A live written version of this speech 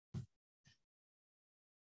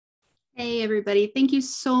Hey, everybody. Thank you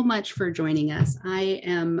so much for joining us. I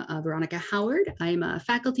am Veronica Howard. I'm a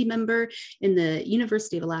faculty member in the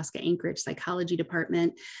University of Alaska Anchorage Psychology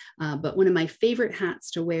Department. But one of my favorite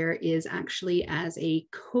hats to wear is actually as a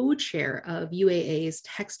co-chair of UAA's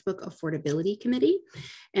Textbook Affordability Committee.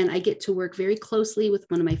 And I get to work very closely with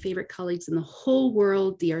one of my favorite colleagues in the whole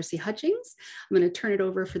world, DRC Hutchings. I'm going to turn it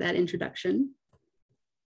over for that introduction.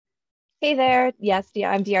 Hey there. Yes,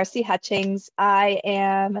 I'm DRC Hutchings. I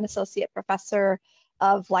am an associate professor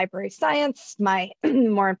of library science. My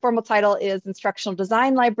more informal title is instructional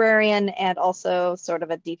design librarian and also sort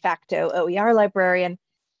of a de facto OER librarian.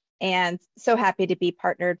 And so happy to be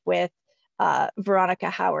partnered with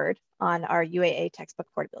Veronica Howard on our UAA Textbook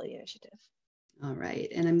Portability Initiative. All right,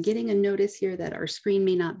 and I'm getting a notice here that our screen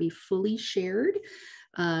may not be fully shared.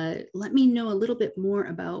 Let me know a little bit more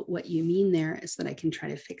about what you mean there so that I can try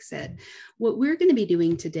to fix it. What we're going to be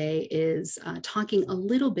doing today is talking a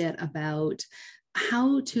little bit about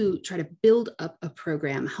how to try to build up a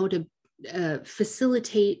program, how to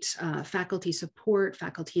facilitate faculty support,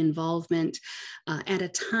 faculty involvement at a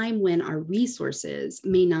time when our resources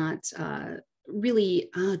may not really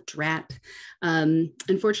drat.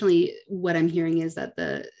 Unfortunately, what I'm hearing is that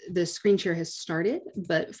the screen share has started,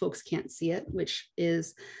 but folks can't see it, which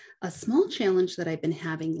is a small challenge that I've been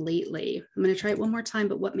having lately. I'm going to try it one more time,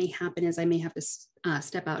 but what may happen is I may have to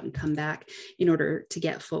step out and come back in order to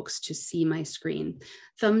get folks to see my screen.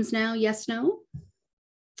 Thumbs now, yes, no?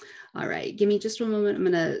 All right, give me just a moment. I'm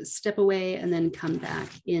going to step away and then come back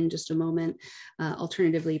in just a moment.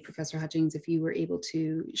 Alternatively, Professor Hutchings, if you were able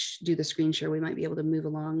to do the screen share, we might be able to move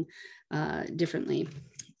along differently.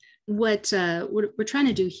 What we're trying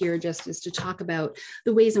to do here just is to talk about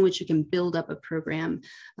the ways in which you can build up a program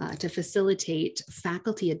to facilitate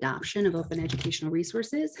faculty adoption of open educational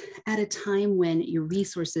resources at a time when your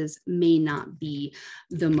resources may not be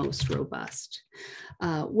the most robust.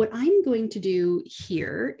 What I'm going to do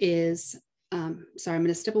here is, sorry, I'm going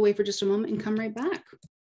to step away for just a moment and come right back.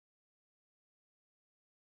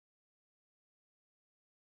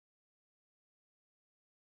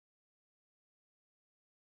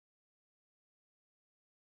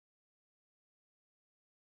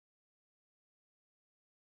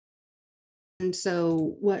 And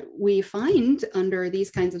so what we find under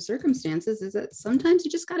these kinds of circumstances is that sometimes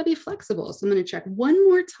you just got to be flexible. So I'm going to check one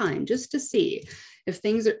more time just to see if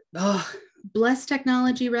things are, bless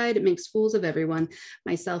technology, right? It makes fools of everyone,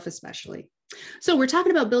 myself especially. So we're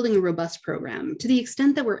talking about building a robust program to the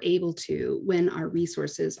extent that we're able to when our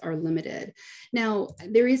resources are limited. Now,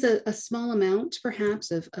 there is a small amount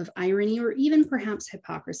perhaps of irony or even perhaps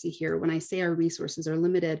hypocrisy here when I say our resources are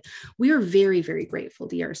limited. We are very, very grateful,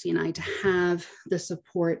 DRC and I, to have the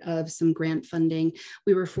support of some grant funding.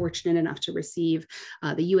 We were fortunate enough to receive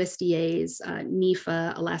the USDA's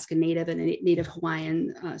NEFA, Alaska Native and Native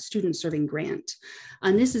Hawaiian student serving grant.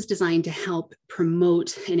 And this is designed to help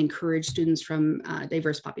promote and encourage students from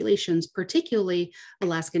diverse populations, particularly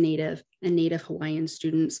Alaska Native and Native Hawaiian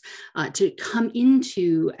students, to come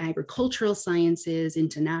into agricultural sciences,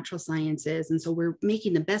 into natural sciences. And so we're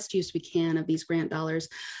making the best use we can of these grant dollars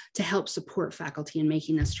to help support faculty in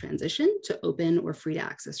making this transition to open or free to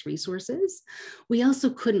access resources. We also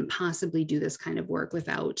couldn't possibly do this kind of work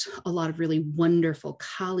without a lot of really wonderful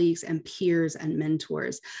colleagues and peers and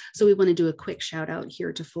mentors. So we want to do a quick shout out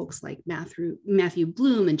here to folks like Matthew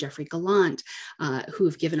Bloom and Jeffrey Gallant, who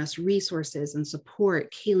have given us resources and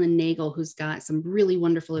support. Kaylin Nagel, who's got some really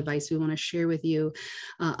wonderful advice we want to share with you.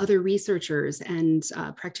 Other researchers and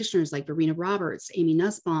practitioners like Verena Roberts, Amy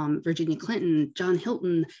Nussbaum, Virginia Clinton, John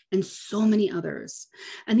Hilton, and so many others.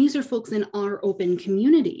 And these are folks in our open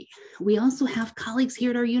community. We also have colleagues here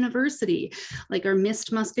at our university, like our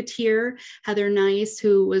Mist Musketeer, Heather Nice,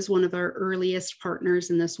 who was one of our earliest partners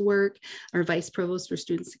in this work, our Vice Provost for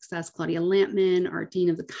Student Success, Claudia Lampman, our Dean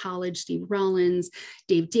of the College, Steve Rollins,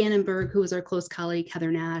 Dave Dannenberg, who was our close colleague,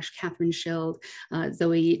 Heather Nash, Catherine Schild,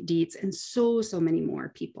 Zoe Dietz, and so many more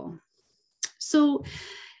people. So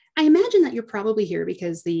I imagine that you're probably here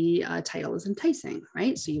because the title is enticing,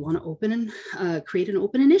 right? So you want to open and create an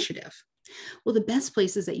open initiative. Well, the best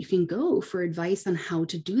places that you can go for advice on how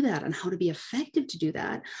to do that and how to be effective to do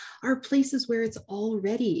that are places where it's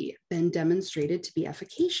already been demonstrated to be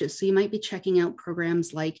efficacious. So you might be checking out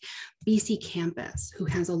programs like BC Campus, who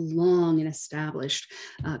has a long and established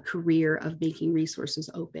career of making resources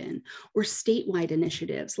open, or statewide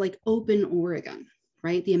initiatives like Open Oregon,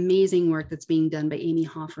 right? The amazing work that's being done by Amy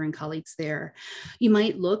Hoffer and colleagues there. You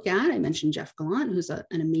might look at, I mentioned Jeff Gallant, who's an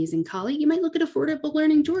amazing colleague. You might look at Affordable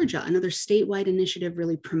Learning Georgia, another statewide initiative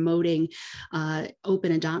really promoting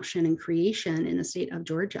open adoption and creation in the state of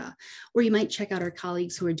Georgia. Or you might check out our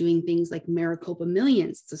colleagues who are doing things like Maricopa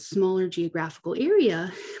Millions. It's a smaller geographical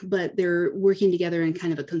area, but they're working together in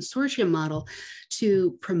kind of a consortium model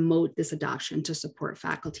to promote this adoption, to support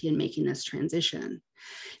faculty in making this transition.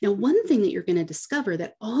 Now, one thing that you're going to discover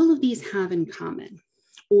that all of these have in common,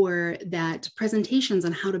 or that presentations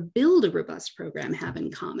on how to build a robust program have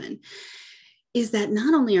in common, is that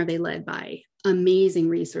not only are they led by amazing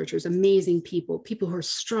researchers, amazing people who are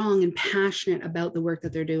strong and passionate about the work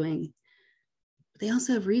that they're doing, but they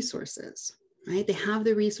also have resources, right? They have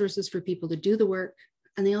the resources for people to do the work,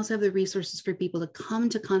 and they also have the resources for people to come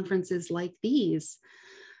to conferences like these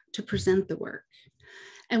to present the work.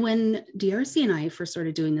 And when DRC and I first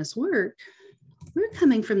started doing this work, we're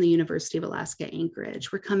coming from the University of Alaska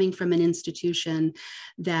Anchorage. We're coming from an institution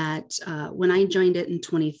that when I joined it in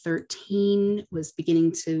 2013 was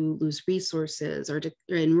beginning to lose resources. Our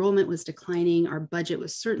enrollment was declining. Our budget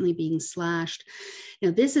was certainly being slashed.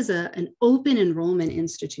 Now, this is an open enrollment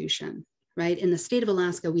institution. Right? In the state of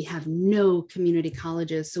Alaska, we have no community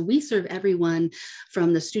colleges. So we serve everyone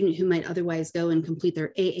from the student who might otherwise go and complete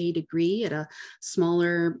their AA degree at a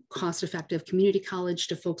smaller, cost-effective community college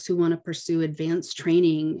to folks who want to pursue advanced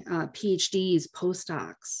training, PhDs,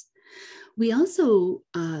 postdocs. We also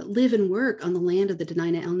live and work on the land of the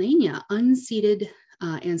Dena'ina Elnania, unceded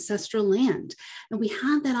ancestral land. And we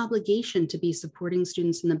have that obligation to be supporting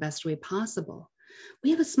students in the best way possible.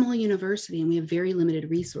 We have a small university and we have very limited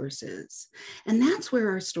resources. And that's where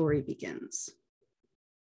our story begins.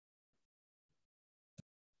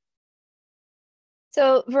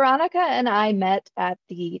 So Veronica and I met at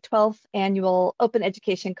the 12th Annual Open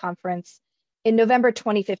Education Conference in November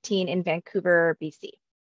 2015 in Vancouver, BC.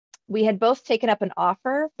 We had both taken up an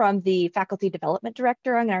offer from the faculty development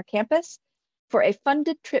director on our campus for a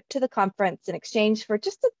funded trip to the conference in exchange for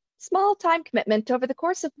just a small time commitment over the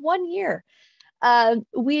course of 1 year.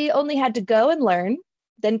 We only had to go and learn,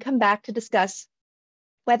 then come back to discuss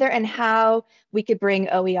whether and how we could bring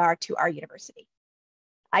OER to our university.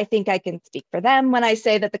 I think I can speak for them when I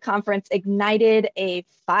say that the conference ignited a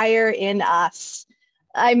fire in us.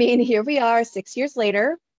 I mean, here we are 6 years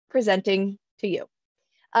later, presenting to you.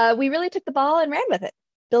 We really took the ball and ran with it,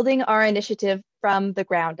 building our initiative from the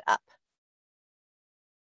ground up.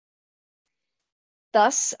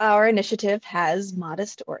 Thus, our initiative has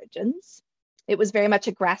modest origins. It was very much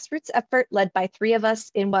a grassroots effort led by 3 of us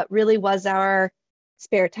in what really was our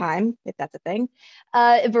spare time, if that's a thing.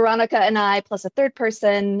 Veronica and I, plus a 3rd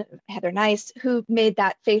person, Heather Nice, who made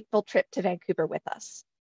that fateful trip to Vancouver with us.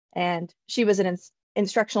 And she was an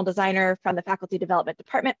instructional designer from the faculty development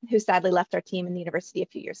department who sadly left our team in the university a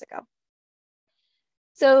few years ago.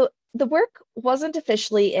 So the work wasn't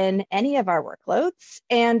officially in any of our workloads,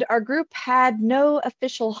 and our group had no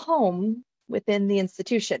official home within the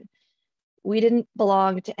institution. We didn't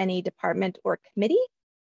belong to any department or committee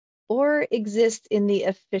or exist in the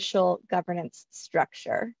official governance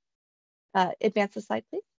structure. Advance the slide,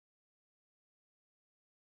 please.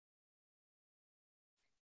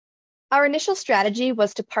 Our initial strategy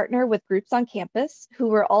was to partner with groups on campus who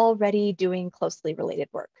were already doing closely related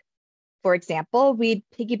work. For example, we'd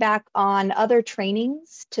piggyback on other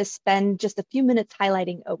trainings to spend just a few minutes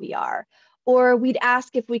highlighting OER, or we'd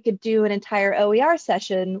ask if we could do an entire OER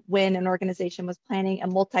session when an organization was planning a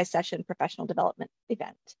multi-session professional development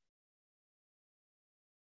event.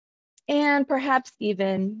 And perhaps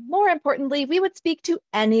even more importantly, we would speak to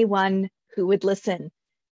anyone who would listen,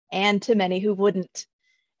 and to many who wouldn't.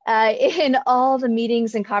 In all the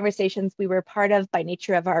meetings and conversations we were part of by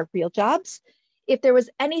nature of our real jobs, if there was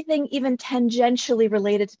anything even tangentially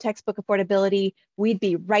related to textbook affordability, we'd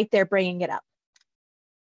be right there bringing it up.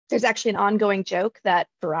 There's actually an ongoing joke that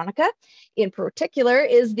Veronica, in particular,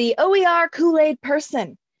 is the OER Kool-Aid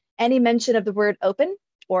person. Any mention of the word open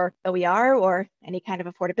or OER or any kind of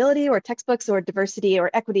affordability or textbooks or diversity or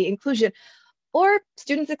equity inclusion or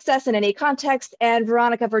student success in any context, and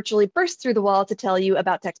Veronica virtually bursts through the wall to tell you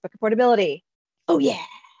about textbook affordability. Oh yeah.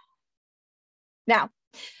 Now,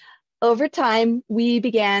 over time, we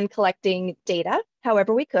began collecting data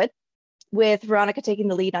however we could, with Veronica taking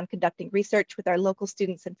the lead on conducting research with our local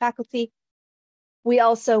students and faculty. We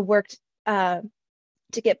also worked to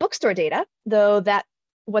get bookstore data, though that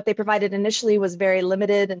what they provided initially was very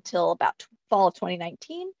limited until about fall of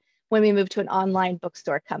 2019, when we moved to an online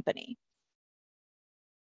bookstore company.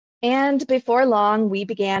 And before long, we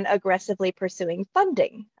began aggressively pursuing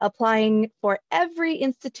funding, applying for every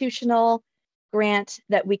institutional grant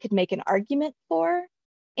that we could make an argument for,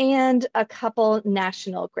 and a couple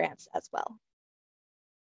national grants as well.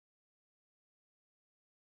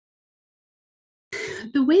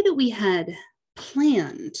 The way that we had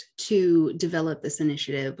planned to develop this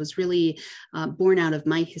initiative was really born out of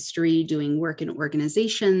my history doing work in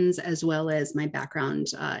organizations, as well as my background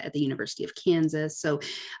at the University of Kansas. So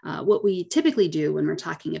what we typically do when we're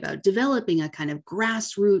talking about developing a kind of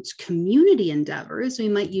grassroots community endeavor is we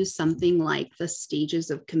might use something like the stages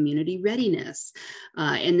of community readiness.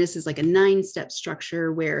 And this is like a 9-step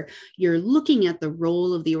structure where you're looking at the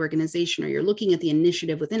role of the organization, or you're looking at the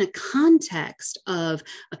initiative within a context of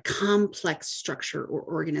a complex structure or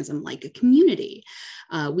organism like a community.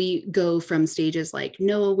 We go from stages like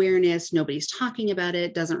no awareness, nobody's talking about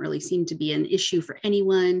it, doesn't really seem to be an issue for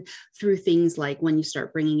anyone, through things like when you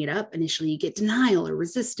start bringing it up, initially you get denial or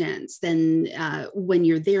resistance. Then when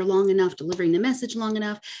you're there long enough, delivering the message long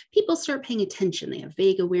enough, people start paying attention. They have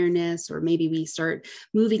vague awareness, or maybe we start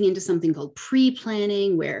moving into something called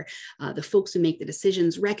pre-planning, where the folks who make the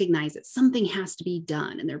decisions recognize that something has to be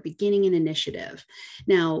done and they're beginning an initiative.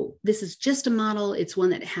 Now, this is just a model. It's one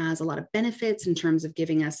that has a lot of benefits in terms of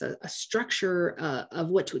giving us a structure of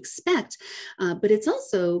what to expect, but it's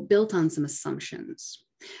also built on some assumptions.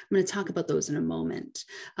 I'm going to talk about those in a moment.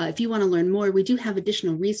 If you want to learn more, we do have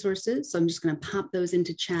additional resources. So I'm just going to pop those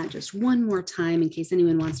into chat just one more time in case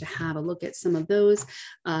anyone wants to have a look at some of those.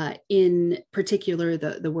 In particular,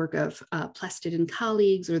 the work of Plested and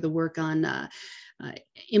colleagues, or the work on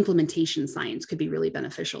implementation science could be really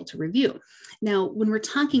beneficial to review. Now, when we're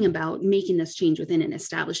talking about making this change within an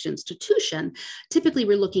established institution, typically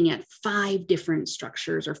we're looking at 5 different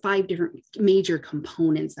structures or 5 different major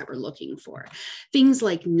components that we're looking for. Things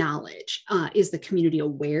like knowledge. Is the community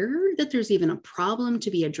aware that there's even a problem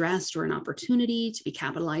to be addressed or an opportunity to be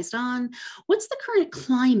capitalized on? What's the current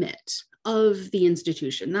climate of the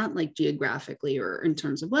institution, not like geographically or in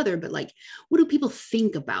terms of weather, but like, what do people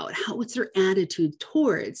think about? What's their attitude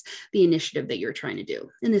towards the initiative that you're trying to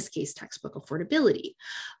do? In this case, textbook affordability.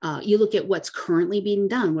 You look at what's currently being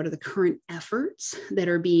done. What are the current efforts that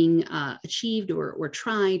are being achieved or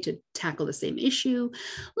tried to tackle the same issue?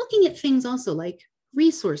 Looking at things also like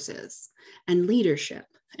resources and leadership.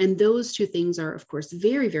 And those 2 things are, of course,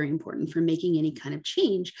 very, very important for making any kind of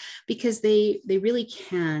change, because they really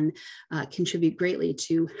can contribute greatly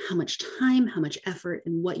to how much time, how much effort,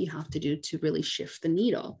 and what you have to do to really shift the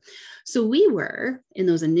needle. So we were, in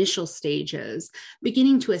those initial stages,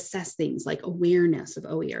 beginning to assess things like awareness of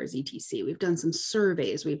OERs, etc. We've done some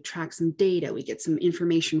surveys, we've tracked some data, we get some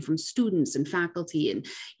information from students and faculty,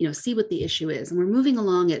 and see what the issue is. And we're moving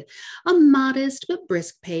along at a modest but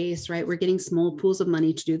brisk pace, right? We're getting small pools of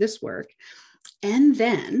money to do this work. And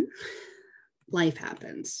then life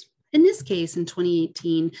happens. In this case, in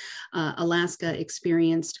 2018, Alaska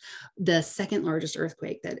experienced the 2nd largest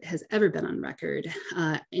earthquake that has ever been on record.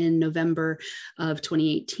 In November of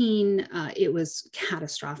 2018, it was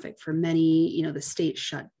catastrophic for many. The state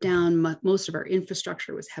shut down. Most of our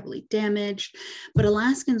infrastructure was heavily damaged. But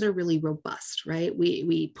Alaskans are really robust, right?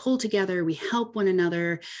 We pull together, we help one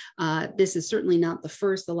another. This is certainly not the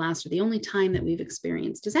first, the last, or the only time that we've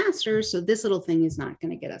experienced disasters. So this little thing is not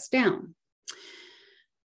going to get us down.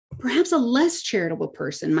 Perhaps a less charitable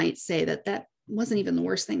person might say that that wasn't even the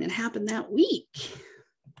worst thing that happened that week.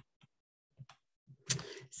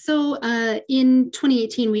 So in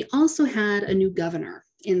 2018, we also had a new governor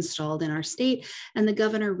installed in our state, and the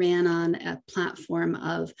governor ran on a platform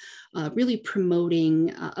of really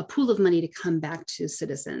promoting a pool of money to come back to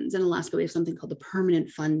citizens. In Alaska, we have something called the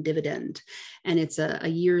Permanent Fund Dividend, and it's a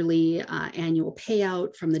yearly annual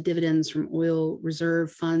payout from the dividends from oil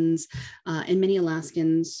reserve funds. And many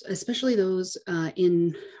Alaskans, especially those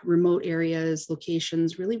in remote areas,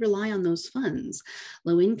 locations, really rely on those funds.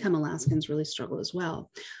 Low-income Alaskans really struggle as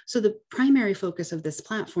well. So the primary focus of this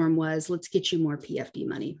platform was, let's get you more PFD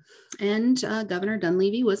money. And Governor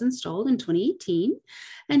Dunleavy was installed in 2018.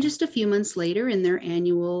 And just a few months later, in their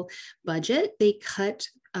annual budget, they cut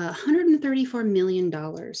 $134 million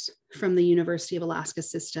from the University of Alaska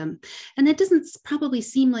system. And that doesn't probably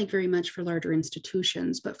seem like very much for larger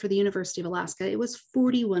institutions, but for the University of Alaska, it was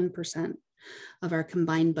 41% of our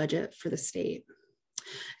combined budget for the state.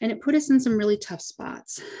 And it put us in some really tough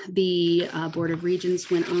spots. The Board of Regents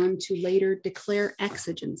went on to later declare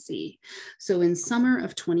exigency. So in summer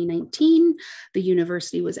of 2019, the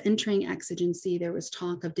university was entering exigency. There was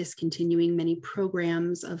talk of discontinuing many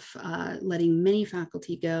programs, of letting many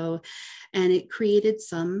faculty go, and it created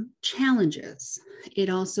some challenges. It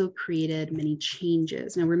also created many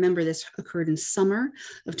changes. Now remember, this occurred in summer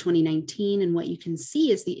of 2019, and what you can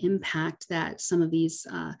see is the impact that some of these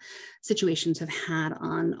situations have had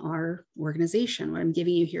on our organization. What I'm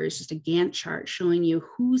giving you here is just a Gantt chart showing you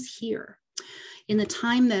who's here. In the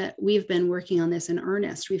time that we've been working on this in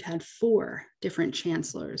earnest, we've had 4 different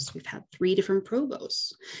chancellors. We've had 3 different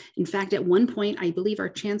provosts. In fact, at one point, I believe our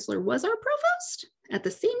chancellor was our provost at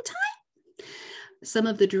the same time. Some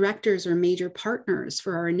of the directors are major partners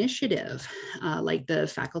for our initiative, like the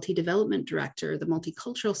faculty development director, the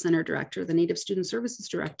multicultural center director, the Native Student Services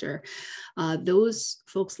director. Those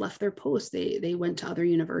folks left their posts. They went to other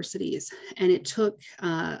universities. And it took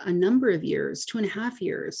a number of years, 2.5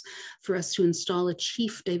 years, for us to install a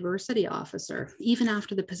chief diversity officer, even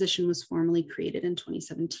after the position was formally created in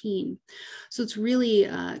 2017. So it's really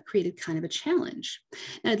created kind of a challenge.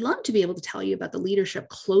 And I'd love to be able to tell you about the leadership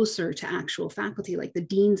closer to actual faculty, like the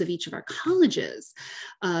deans of each of our colleges.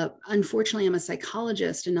 Unfortunately, I'm a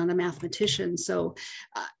psychologist and not a mathematician. So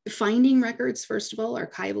finding records, first of all,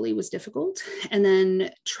 archivally was difficult. And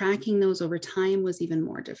then tracking those over time was even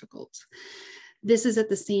more difficult. This is at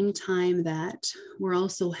the same time that we're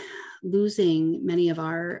also losing many of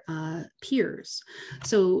our peers.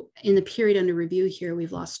 So in the period under review here,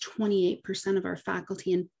 we've lost 28% of our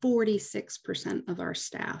faculty and 46% of our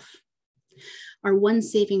staff. Our one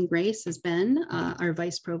saving grace has been our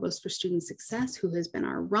Vice Provost for Student Success, who has been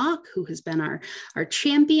our rock, who has been our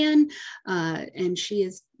champion, and she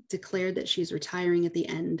has declared that she's retiring at the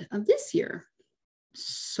end of this year.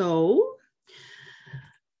 So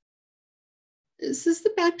this is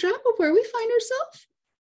the backdrop of where we find ourselves.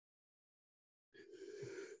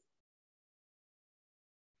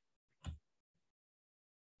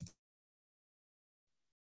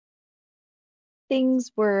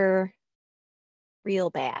 Things were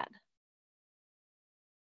real bad.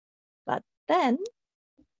 But then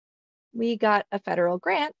we got a federal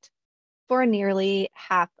grant for nearly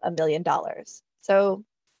 $500,000. So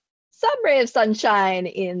some ray of sunshine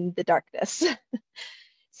in the darkness.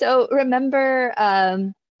 So remember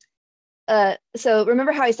how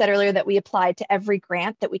I said earlier that we applied to every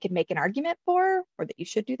grant that we could make an argument for, or that you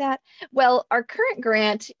should do that? Well, our current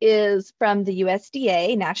grant is from the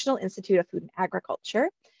USDA, National Institute of Food and Agriculture,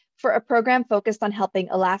 for a program focused on helping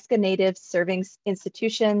Alaska Native serving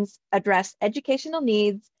institutions address educational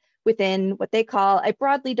needs within what they call a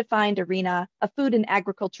broadly defined arena of food and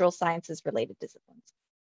agricultural sciences related disciplines.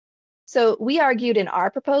 So we argued in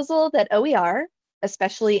our proposal that OER,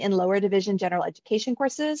 especially in lower division general education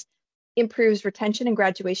courses, improves retention and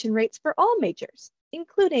graduation rates for all majors,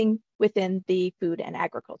 including within the food and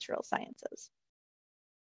agricultural sciences.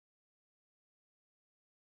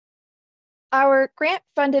 Our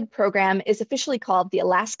grant-funded program is officially called the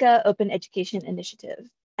Alaska Open Education Initiative,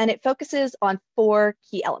 and it focuses on 4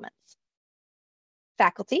 key elements.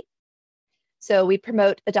 Faculty. So we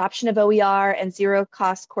promote adoption of OER and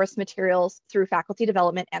zero-cost course materials through faculty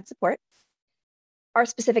development and support. Our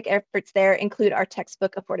specific efforts there include our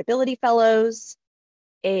textbook affordability fellows,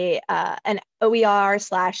 an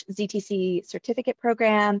OER/ZTC certificate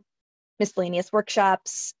program, miscellaneous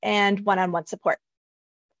workshops, and one-on-one support.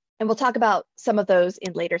 And we'll talk about some of those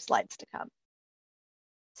in later slides to come.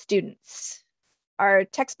 Students. Our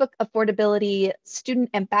textbook affordability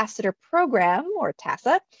student ambassador program, or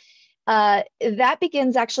TASA, that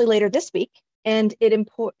begins actually later this week, and it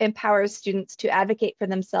empowers students to advocate for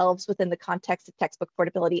themselves within the context of textbook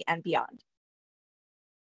affordability and beyond.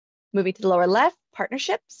 Moving to the lower left,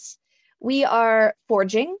 partnerships. We are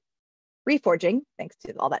reforging, thanks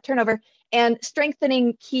to all that turnover, and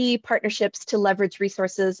strengthening key partnerships to leverage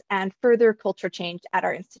resources and further culture change at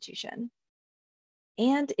our institution.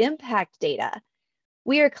 And impact data.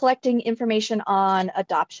 We are collecting information on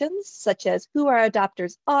adoptions, such as who our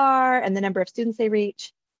adopters are and the number of students they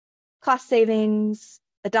reach, cost savings,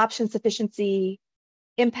 adoption sufficiency,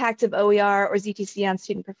 impact of OER or ZTC on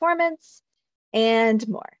student performance, and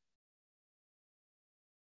more.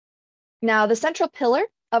 Now, the central pillar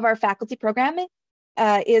of our faculty programming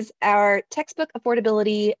is our Textbook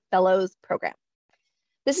Affordability Fellows Program.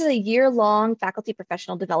 This is a year-long faculty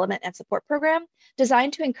professional development and support program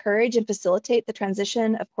designed to encourage and facilitate the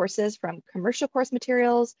transition of courses from commercial course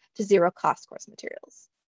materials to zero-cost course materials.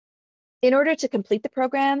 In order to complete the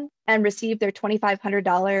program and receive their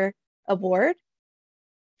 $2,500 award,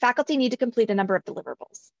 Faculty need to complete a number of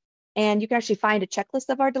deliverables. And you can actually find a checklist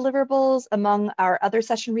of our deliverables among our other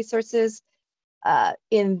session resources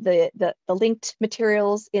in the linked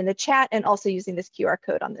materials in the chat, and also using this QR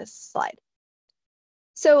code on this slide.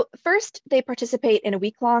 So first, they participate in a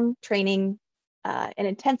week-long training, an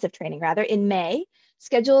intensive training rather, in May,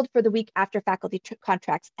 scheduled for the week after faculty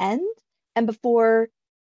contracts end and before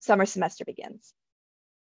summer semester begins.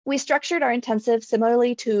 We structured our intensive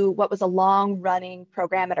similarly to what was a long-running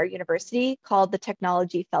program at our university called the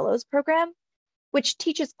Technology Fellows Program, which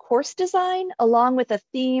teaches course design along with a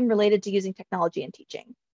theme related to using technology in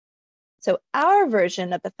teaching. So our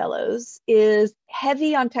version of the Fellows is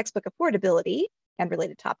heavy on textbook affordability and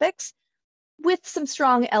related topics, with some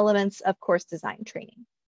strong elements of course design training.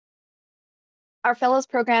 Our Fellows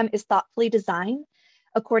program is thoughtfully designed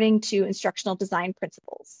according to instructional design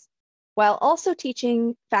principles, while also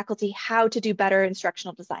teaching faculty how to do better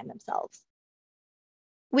instructional design themselves.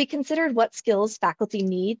 We considered what skills faculty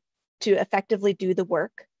need to effectively do the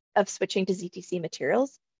work of switching to ZTC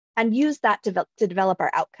materials and used that to develop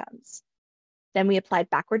our outcomes. Then we applied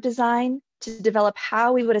backward design to develop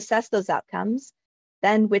how we would assess those outcomes,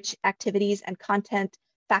 then which activities and content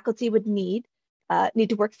faculty would need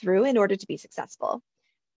to work through in order to be successful.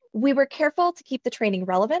 We were careful to keep the training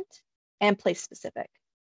relevant and place specific.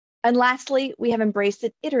 And lastly, we have embraced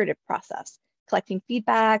an iterative process, collecting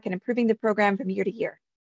feedback and improving the program from year to year.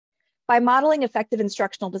 By modeling effective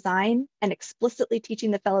instructional design and explicitly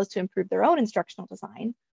teaching the fellows to improve their own instructional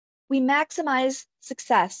design, we maximize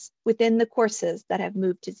success within the courses that have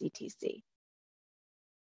moved to ZTC.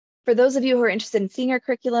 For those of you who are interested in seeing our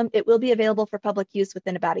curriculum, it will be available for public use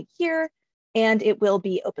within about a year, and it will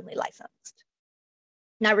be openly licensed.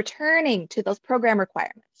 Now, returning to those program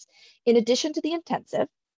requirements, in addition to the intensive,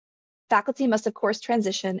 faculty must of course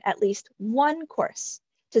transition at least one course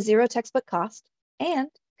to zero textbook cost and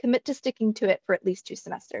commit to sticking to it for at least 2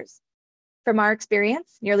 semesters. From our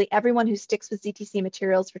experience, nearly everyone who sticks with ZTC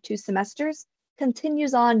materials for 2 semesters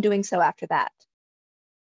continues on doing so after that.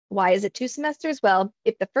 Why is it 2 semesters? Well,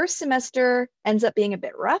 if the first semester ends up being a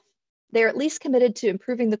bit rough, they're at least committed to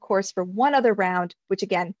improving the course for one other round, which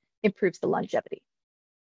again, improves the longevity.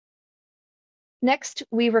 Next,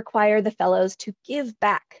 we require the fellows to give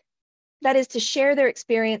back. That is to share their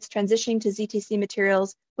experience transitioning to ZTC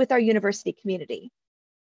materials with our university community.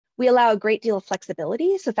 We allow a great deal of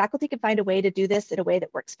flexibility, so faculty can find a way to do this in a way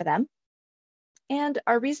that works for them. And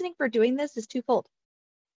our reasoning for doing this is twofold.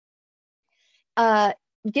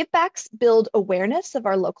 Givebacks build awareness of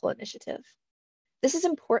our local initiative. This is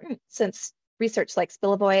important since research like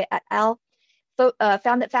Spilavoy et al.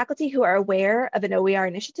 Found that faculty who are aware of an OER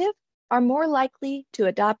initiative are more likely to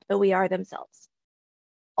adopt OER themselves.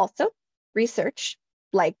 Also, research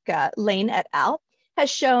like Lane et al. Has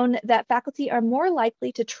shown that faculty are more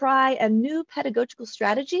likely to try a new pedagogical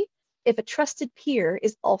strategy if a trusted peer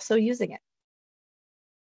is also using it.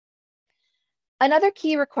 Another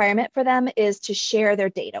key requirement for them is to share their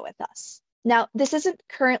data with us. Now, this isn't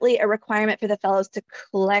currently a requirement for the fellows to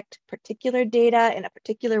collect particular data in a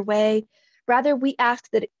particular way. Rather, we ask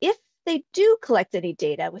that if they do collect any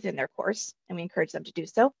data within their course, and we encourage them to do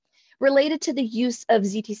so, related to the use of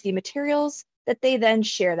ZTC materials, that they then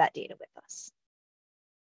share that data with us.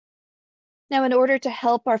 Now, in order to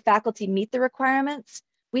help our faculty meet the requirements,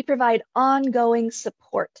 we provide ongoing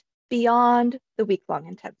support beyond the week-long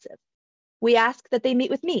intensive. We ask that they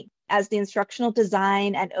meet with me as the instructional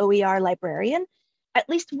design and OER librarian at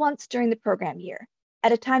least once during the program year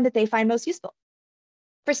at a time that they find most useful.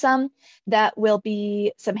 For some, that will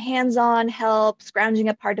be some hands-on help, scrounging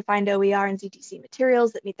up hard-to-find OER and ZTC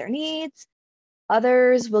materials that meet their needs.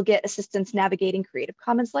 Others will get assistance navigating Creative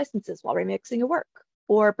Commons licenses while remixing a work,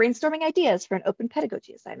 or brainstorming ideas for an open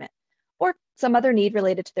pedagogy assignment, or some other need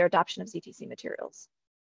related to their adoption of ZTC materials.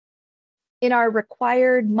 In our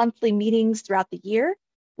required monthly meetings throughout the year,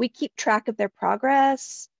 we keep track of their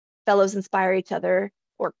progress, fellows inspire each other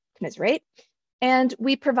or commiserate, and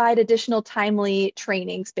we provide additional timely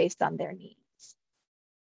trainings based on their needs.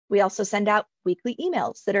 We also send out weekly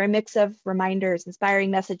emails that are a mix of reminders, inspiring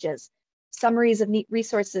messages, summaries of neat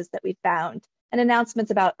resources that we found, and announcements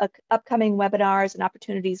about upcoming webinars and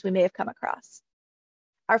opportunities we may have come across.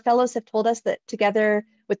 Our fellows have told us that together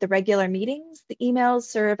with the regular meetings, the emails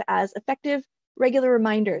serve as effective, regular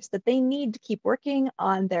reminders that they need to keep working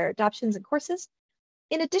on their adoptions and courses,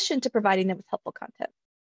 in addition to providing them with helpful content.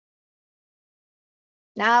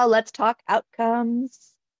 Now let's talk outcomes.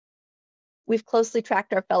 We've closely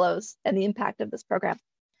tracked our fellows and the impact of this program.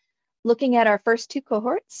 Looking at our first 2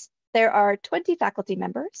 cohorts, there are 20 faculty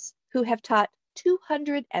members who have taught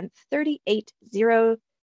 238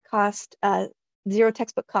 zero-cost zero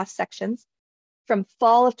textbook cost sections from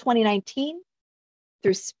fall of 2019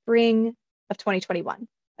 through spring of 2021.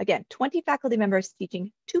 Again, 20 faculty members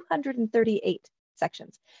teaching 238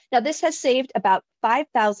 sections. Now, this has saved about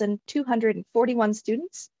 5,241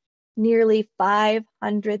 students, nearly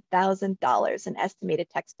 $500,000 in estimated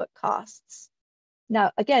textbook costs.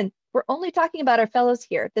 Now, again, we're only talking about our fellows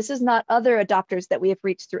here. This is not other adopters that we have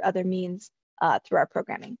reached through other means through our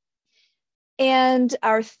programming. And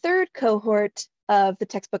our third cohort of the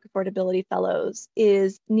Textbook Affordability Fellows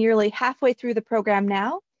is nearly halfway through the program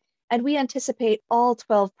now, and we anticipate all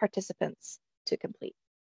 12 participants to complete.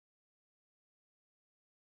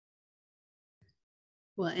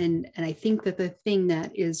 Well, and I think that the thing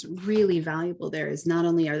that is really valuable there is not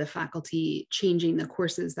only are the faculty changing the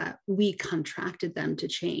courses that we contracted them to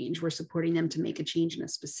change, we're supporting them to make a change in a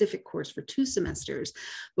specific course for 2 semesters,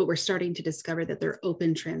 but we're starting to discover that their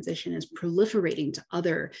open transition is proliferating to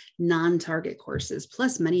other non-target courses.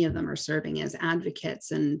 Plus, many of them are serving as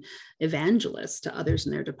advocates and evangelists to others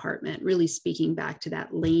in their department, really speaking back to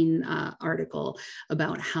that Lane article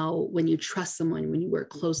about how when you trust someone, when you work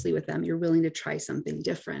closely with them, you're willing to try something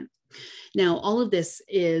different. Now, all of this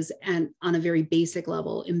is on a very basic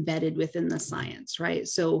level embedded within the science, right?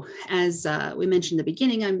 So as we mentioned in the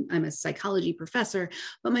beginning, I'm a psychology professor,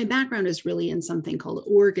 but my background is really in something called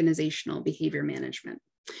organizational behavior management.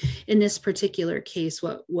 In this particular case,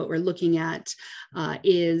 what we're looking at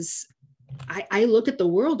is I look at the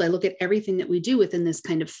world, I look at everything that we do within this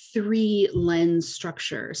kind of 3 lens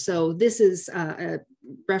structure. So this is a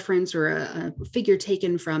reference or a figure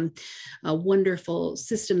taken from a wonderful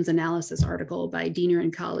systems analysis article by Diener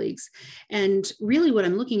and colleagues. And really what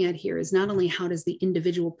I'm looking at here is not only how does the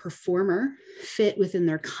individual performer fit within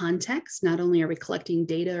their context, not only are we collecting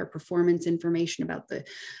data or performance information about the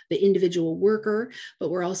individual worker, but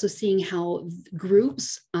we're also seeing how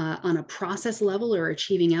groups on a process level are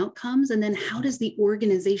achieving outcomes. And then how does the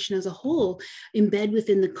organization as a whole embed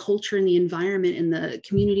within the culture and the environment and the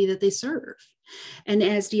community that they serve? And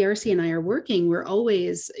as DRC and I are working, we're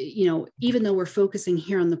always, even though we're focusing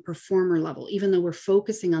here on the performer level, even though we're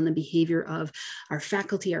focusing on the behavior of our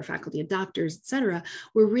faculty adopters, et cetera,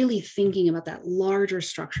 we're really thinking about that larger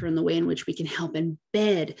structure and the way in which we can help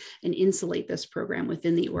embed and insulate this program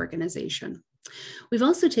within the organization. We've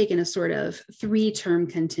also taken a sort of 3-term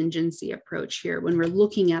contingency approach here when we're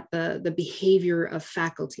looking at the behavior of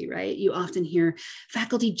faculty, right? You often hear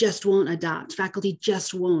faculty just won't adopt, faculty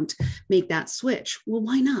just won't make that switch. Well,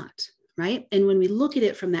 why not? Right? And when we look at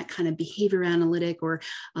it from that kind of behavior analytic or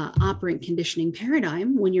operant conditioning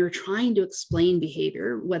paradigm, when you're trying to explain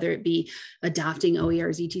behavior, whether it be adopting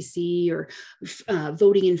OERs, ETC, or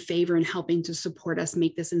voting in favor and helping to support us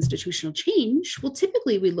make this institutional change, well,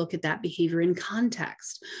 typically we look at that behavior in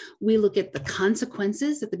context. We look at the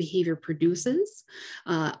consequences that the behavior produces.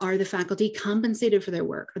 Are the faculty compensated for their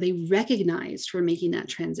work? Are they recognized for making that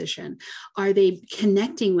transition? Are they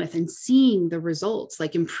connecting with and seeing the results,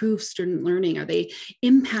 like improved student learning? Are they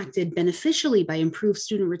impacted beneficially by improved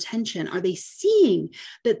student retention? Are they seeing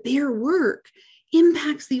that their work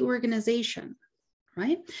impacts the organization?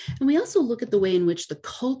 Right? And we also look at the way in which the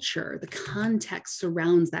culture, the context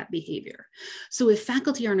surrounds that behavior. So if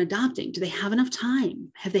faculty aren't adopting, do they have enough time?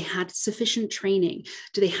 Have they had sufficient training?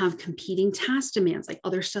 Do they have competing task demands, like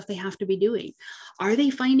other stuff they have to be doing? Are they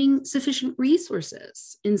finding sufficient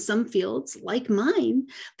resources? In some fields, like mine,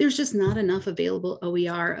 there's just not enough available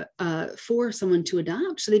OER for someone to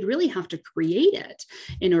adopt. So they'd really have to create it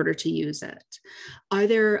in order to use it. Are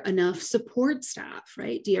there enough support staff,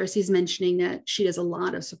 right? DRC is mentioning that she does a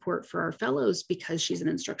lot of support for our fellows because she's an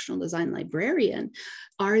instructional design librarian.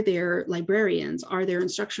 Are there librarians? Are there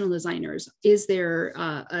instructional designers? Is there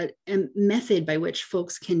a method by which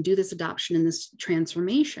folks can do this adoption and this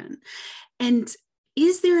transformation? And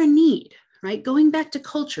is there a need, right? Going back to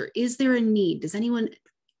culture, is there a need? Does anyone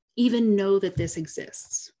even know that this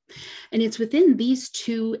exists? And it's within these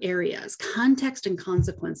 2 areas, context and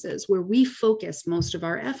consequences, where we focus most of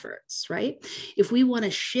our efforts, right? If we want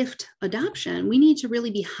to shift adoption, we need to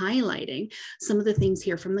really be highlighting some of the things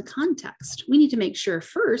here from the context. We need to make sure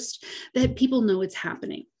first that people know it's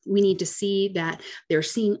happening. We need to see that they're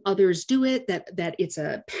seeing others do it, that it's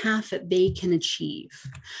a path that they can achieve.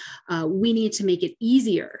 We need to make it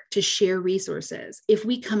easier to share resources. If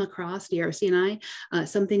we come across, DRC and I,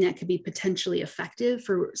 something that could be potentially effective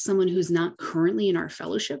for someone who's not currently in our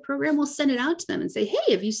fellowship program, we'll send it out to them and say,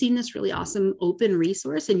 hey, have you seen this really awesome open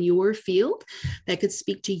resource in your field that could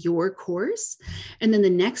speak to your course? And then the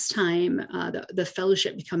next time the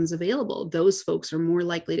fellowship becomes available, those folks are more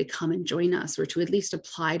likely to come and join us or to at least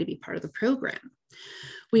apply to be part of the program.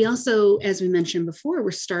 We also, as we mentioned before,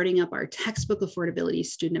 we're starting up our Textbook Affordability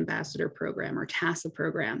Student Ambassador Program, or TASA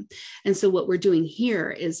program. And so what we're doing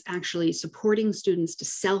here is actually supporting students to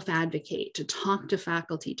self-advocate, to talk to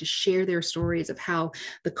faculty, to share their stories of how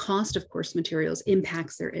the cost of course materials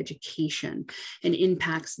impacts their education and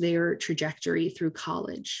impacts their trajectory through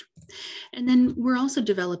college. And then we're also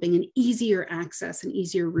developing an easier access, an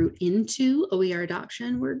easier route into OER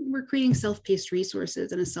adoption. We're creating self-paced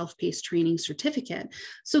resources and a self-paced training certificate.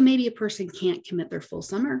 So maybe a person can't commit their full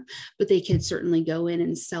summer, but they could certainly go in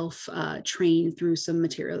and self-train through some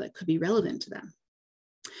material that could be relevant to them.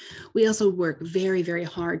 We also work very, very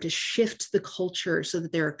hard to shift the culture so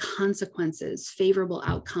that there are consequences, favorable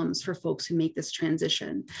outcomes for folks who make this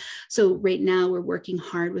transition. So right now we're working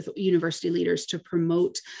hard with university leaders to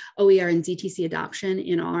promote OER and ZTC adoption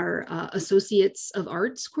in our Associates of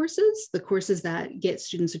Arts courses, the courses that get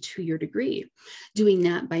students a 2-year degree, doing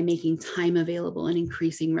that by making time available and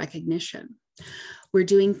increasing recognition. We're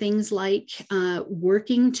doing things like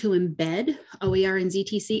working to embed OER and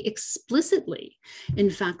ZTC explicitly in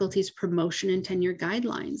faculty's promotion and tenure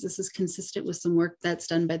guidelines. This is consistent with some work that's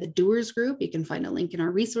done by the Doers Group. You can find a link in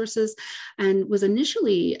our resources, and was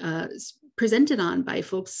initially presented on by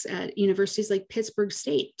folks at universities like Pittsburgh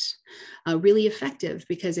State. Really effective,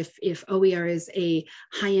 because if OER is a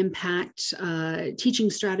high impact teaching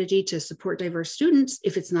strategy to support diverse students,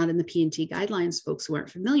 if it's not in the P&T guidelines, folks who aren't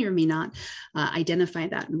familiar may not identify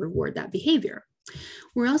that and reward that behavior.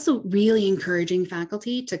 We're also really encouraging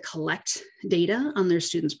faculty to collect data on their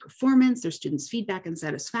students' performance, their students' feedback and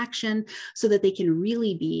satisfaction, so that they can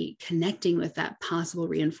really be connecting with that possible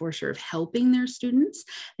reinforcer of helping their students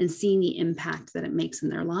and seeing the impact that it makes in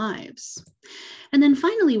their lives. And then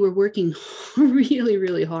finally, we're working really,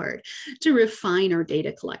 really hard to refine our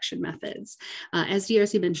data collection methods. As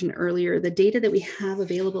DRC mentioned earlier, the data that we have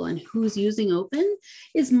available on who's using open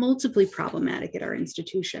is multiply problematic at our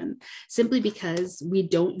institution, simply because we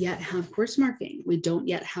don't yet have course marking. We don't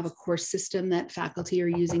yet have a course system that faculty are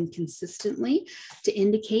using consistently to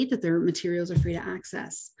indicate that their materials are free to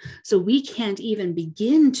access. So we can't even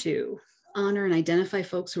begin to honor and identify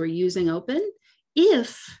folks who are using open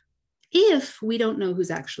if we don't know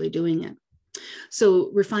who's actually doing it. So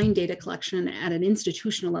refined data collection at an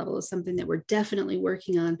institutional level is something that we're definitely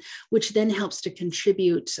working on, which then helps to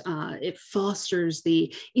contribute, it fosters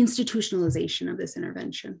the institutionalization of this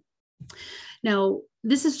intervention. Now,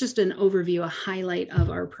 this is just an overview, a highlight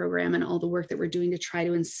of our program and all the work that we're doing to try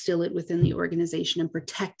to instill it within the organization and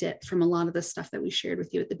protect it from a lot of the stuff that we shared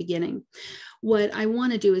with you at the beginning. What I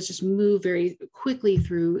want to do is just move very quickly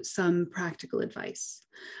through some practical advice.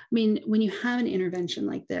 I mean, when you have an intervention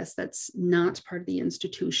like this that's not part of the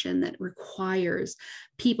institution, that requires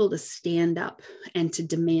people to stand up and to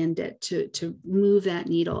demand it, to move that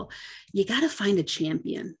needle, you got to find a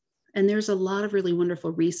champion. And there's a lot of really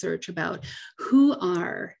wonderful research about who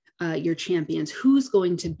are your champions, who's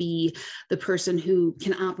going to be the person who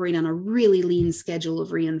can operate on a really lean schedule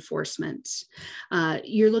of reinforcement.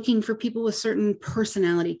 You're looking for people with certain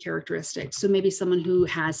personality characteristics. So maybe someone who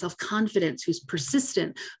has self-confidence, who's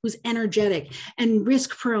persistent, who's energetic and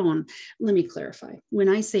risk prone. Let me clarify. When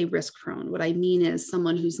I say risk prone, what I mean is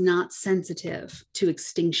someone who's not sensitive to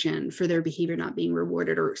extinction for their behavior not being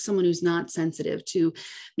rewarded, or someone who's not sensitive to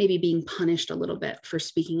maybe being punished a little bit for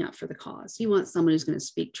speaking up for the cause. You want someone who's going to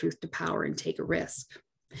speak truth to power and take a risk.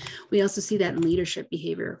 We also see that in leadership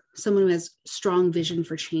behavior, someone who has strong vision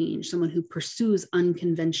for change, someone who pursues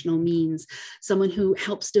unconventional means, someone who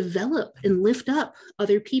helps develop and lift up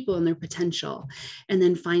other people and their potential, and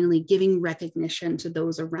then finally giving recognition to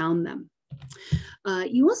those around them.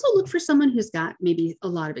 You also look for someone who's got maybe a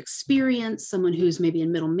lot of experience, someone who's maybe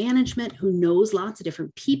in middle management, who knows lots of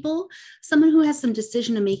different people, someone who has some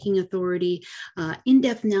decision-making authority,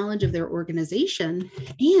 in-depth knowledge of their organization,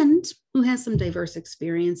 and who has some diverse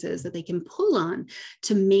experiences that they can pull on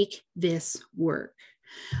to make this work.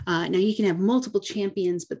 Now, you can have multiple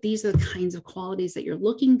champions, but these are the kinds of qualities that you're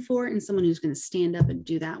looking for in someone who's going to stand up and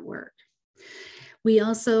do that work. We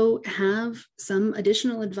also have some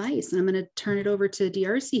additional advice, and I'm going to turn it over to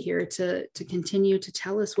DRC here to continue to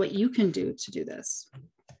tell us what you can do to do this.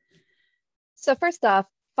 So first off,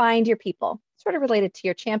 find your people. Sort of related to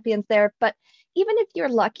your champions there, but even if you're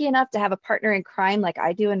lucky enough to have a partner in crime like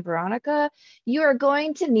I do in Veronica, you are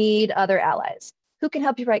going to need other allies who can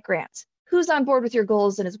help you write grants, who's on board with your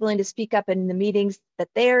goals and is willing to speak up in the meetings that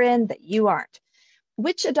they're in that you aren't.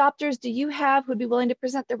 Which adopters do you have who'd be willing to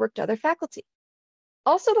present their work to other faculty?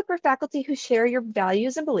 Also look for faculty who share your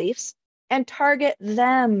values and beliefs and target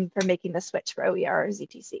them for making the switch for OER or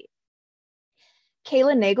ZTC.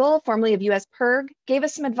 Kayla Nagel, formerly of US PIRG, gave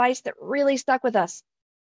us some advice that really stuck with us.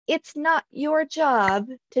 It's not your job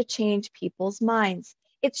to change people's minds.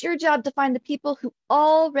 It's your job to find the people who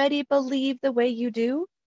already believe the way you do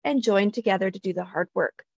and join together to do the hard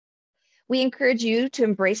work. We encourage you to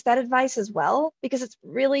embrace that advice as well, because it's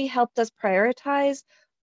really helped us prioritize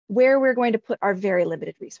where we're going to put our very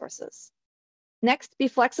limited resources. Next, be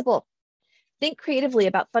flexible. Think creatively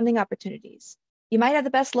about funding opportunities. You might have the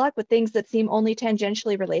best luck with things that seem only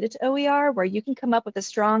tangentially related to OER, where you can come up with a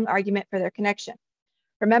strong argument for their connection.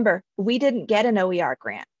 Remember, we didn't get an OER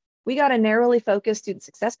grant. We got a narrowly focused student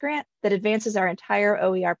success grant that advances our entire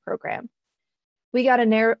OER program. We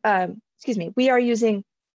are using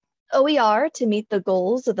OER to meet the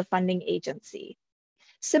goals of the funding agency.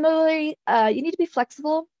 Similarly, you need to be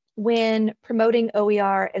flexible when promoting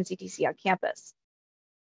OER and ZTC on campus.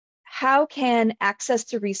 How can access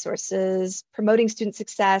to resources, promoting student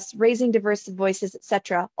success, raising diverse voices,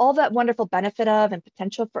 etc., all that wonderful benefit of and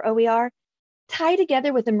potential for OER, tie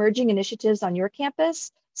together with emerging initiatives on your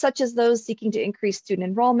campus, such as those seeking to increase student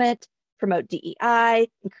enrollment, promote DEI,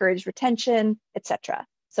 encourage retention, etc.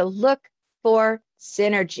 So look for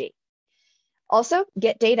synergy. Also,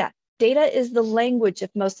 get data. Data is the language of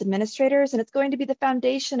most administrators, and it's going to be the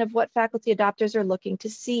foundation of what faculty adopters are looking to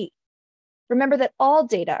see. Remember that all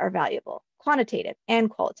data are valuable, quantitative and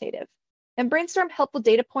qualitative, and brainstorm helpful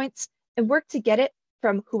data points and work to get it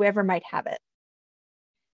from whoever might have it.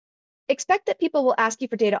 Expect that people will ask you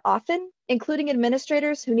for data often, including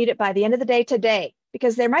administrators who need it by the end of the day today,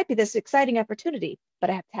 because there might be this exciting opportunity, but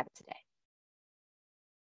I have to have it today.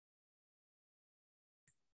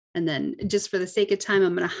 And then just for the sake of time,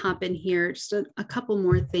 I'm going to hop in here, just a couple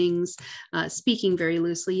more things. Speaking very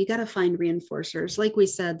loosely, you got to find reinforcers. Like we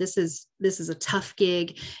said, this is a tough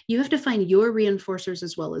gig. You have to find your reinforcers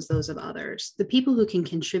as well as those of others. The people who can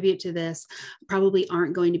contribute to this probably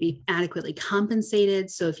aren't going to be adequately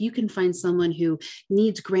compensated. So if you can find someone who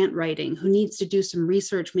needs grant writing, who needs to do some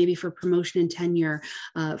research, maybe for promotion and tenure,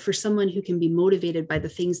 for someone who can be motivated by the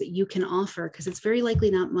things that you can offer, because it's very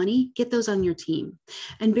likely not money, get those on your team.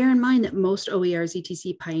 And bear in mind that most OER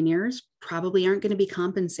ZTC pioneers probably aren't going to be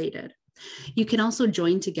compensated. You can also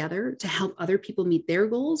join together to help other people meet their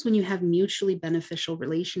goals when you have mutually beneficial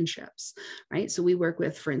relationships, right? So we work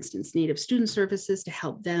with, for instance, Native Student Services to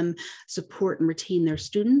help them support and retain their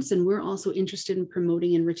students. And we're also interested in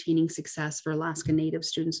promoting and retaining success for Alaska Native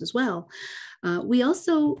students as well. We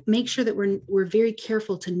also make sure that we're very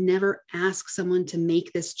careful to never ask someone to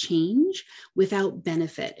make this change without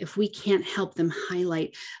benefit. If we can't help them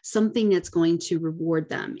highlight something that's going to reward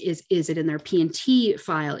them, is it in their P&T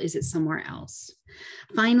file? Is it somewhere else?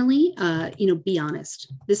 Finally, be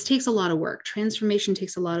honest. This takes a lot of work. Transformation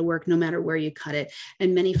takes a lot of work no matter where you cut it.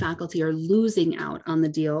 And many faculty are losing out on the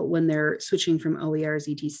deal when they're switching from OER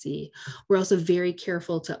ZTC. We're also very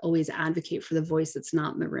careful to always advocate for the voice that's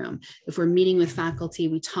not in the room. If we're meeting with faculty,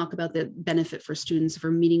 we talk about the benefit for students. If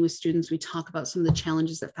we're meeting with students, we talk about some of the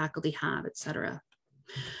challenges that faculty have, et cetera.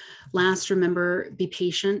 Last, remember, be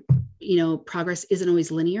patient. Progress isn't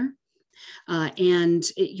always linear.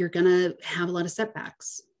 You're going to have a lot of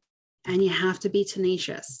setbacks, and you have to be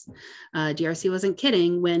tenacious. DRC wasn't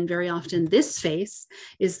kidding when very often this face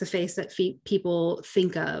is the face that people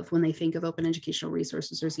think of when they think of open educational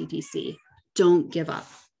resources or ZTC. Don't give up.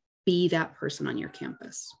 Be that person on your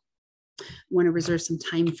campus. I want to reserve some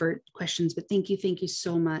time for questions, but thank you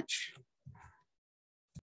so much.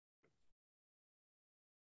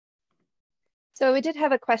 So we did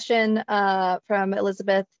have a question from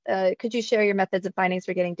Elizabeth. Could you share your methods and findings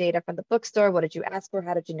for getting data from the bookstore? What did you ask for?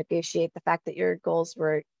 How did you negotiate the fact that your goals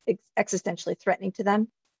were existentially threatening to them?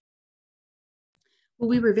 Well,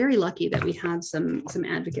 we were very lucky that we had some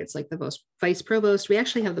advocates like the vice provost. We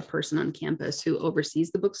actually have the person on campus who oversees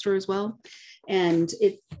the bookstore as well. And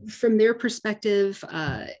from their perspective,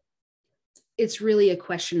 it's really a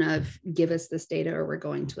question of give us this data or we're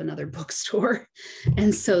going to another bookstore.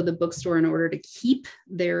 And so the bookstore, in order to keep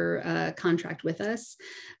their contract with us,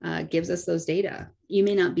 gives us those data. You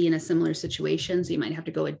may not be in a similar situation, so you might have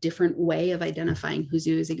to go a different way of identifying who's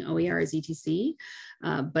using OER or ZTC,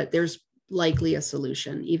 but there's likely a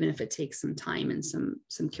solution, even if it takes some time and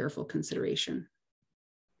some careful consideration.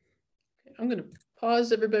 I'm going to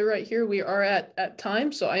pause everybody right here. We are at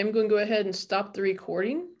time, so I am going to go ahead and stop the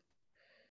recording.